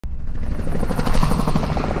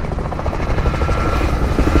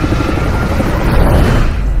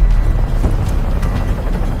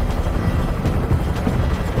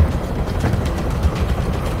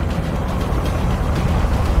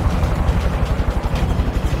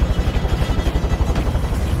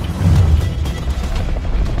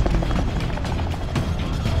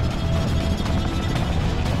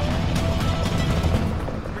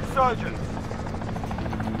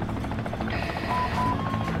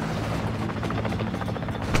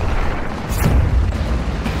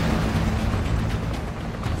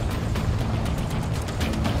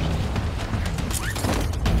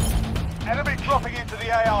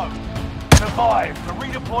Survive to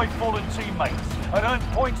redeploy fallen teammates and earn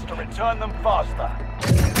points to return them faster.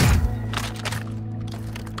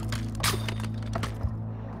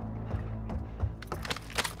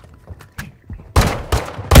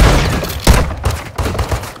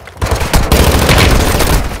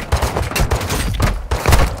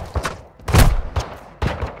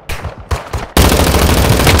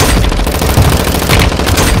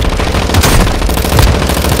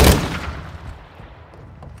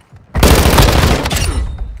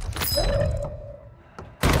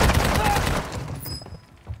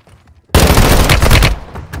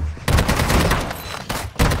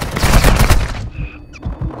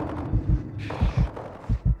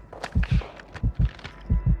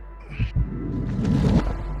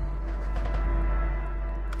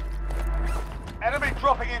 Enemy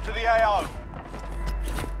dropping into the AO.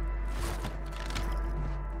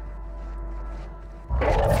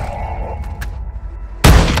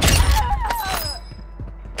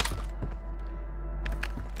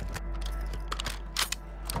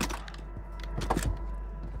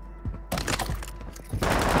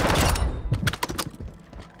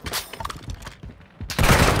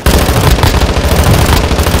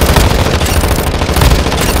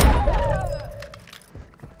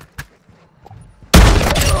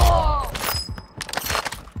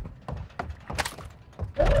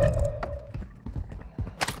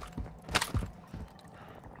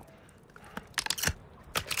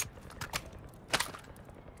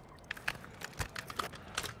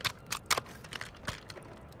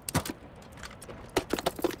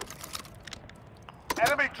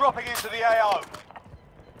 Enemy dropping into the AO.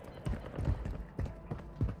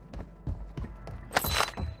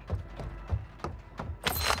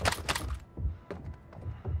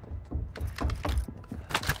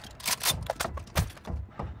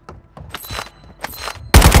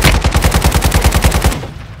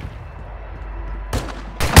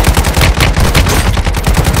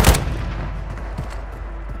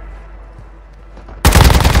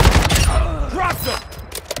 Drop them!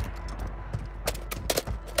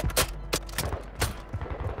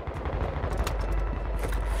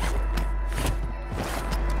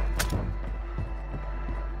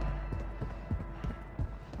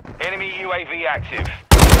 Enemy UAV active.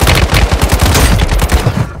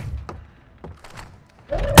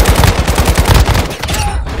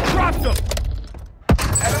 Drop them!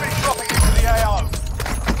 Enemy dropping into the AO.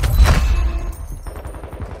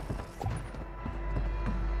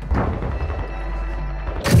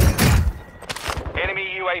 Enemy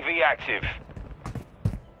UAV active.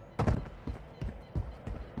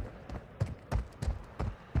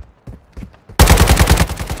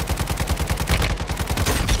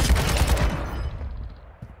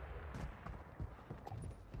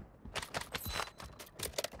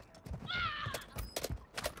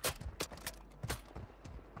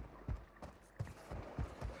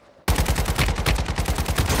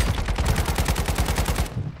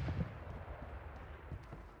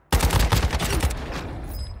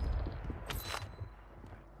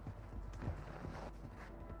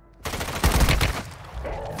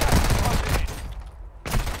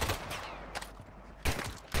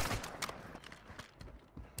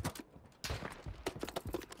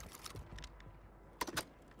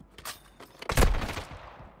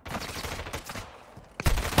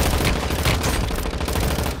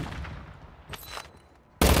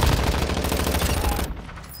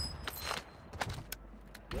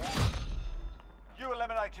 You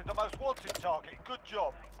eliminated the most wanted target. Good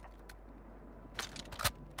job.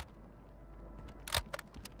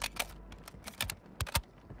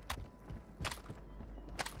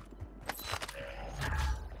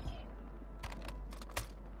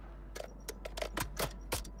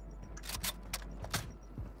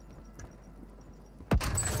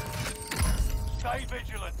 Stay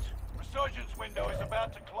vigilant. Resurgence window is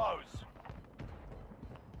about to close.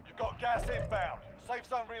 You've got gas inbound. Safe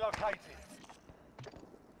zone relocated.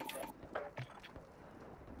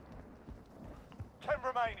 10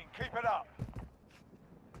 remaining. Keep it up.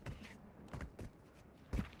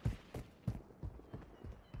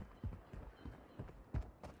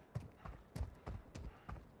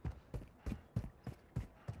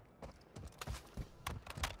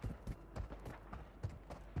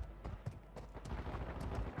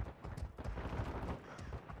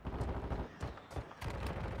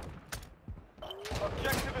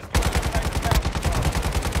 Objective is to eliminate the bounty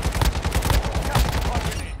target. Gas is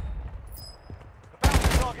closing in. The bounty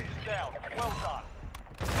target is down. Well done.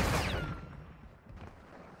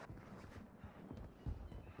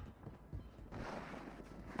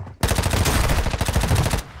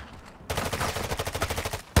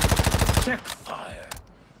 Check fire,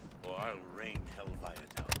 or I'll rain.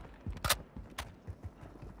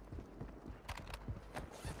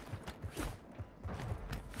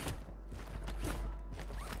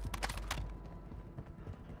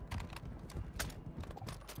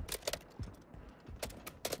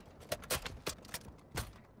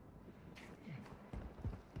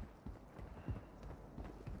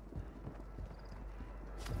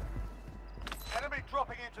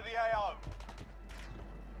 Dropping into the AO.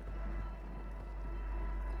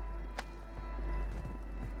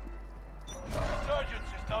 Resurgence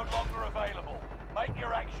is no longer available. Make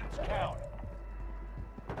your actions count.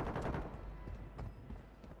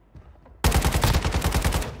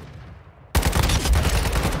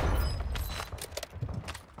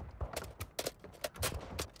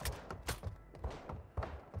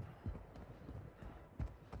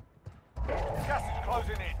 Gas is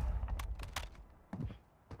closing in.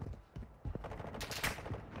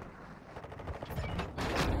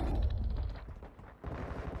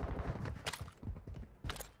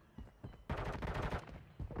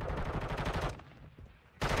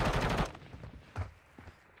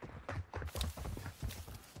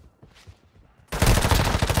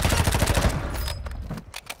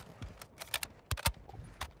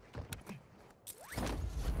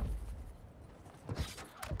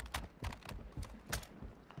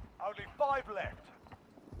 Only 5 left.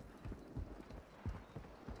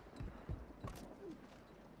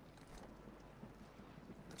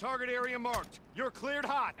 Target area marked. You're cleared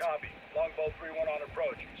hot. Copy. Longbow 3-1 on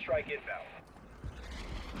approach. Strike inbound.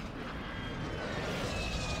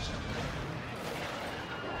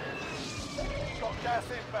 Got gas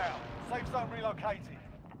inbound. Safe zone relocated.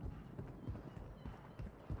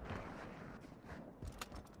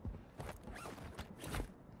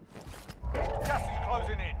 Gas is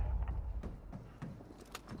closing in.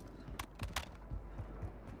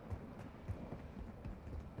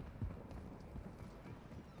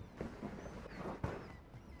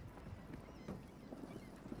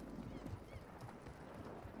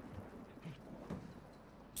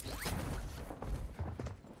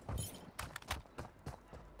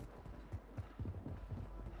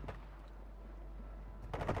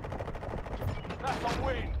 That's a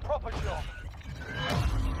win. Proper job.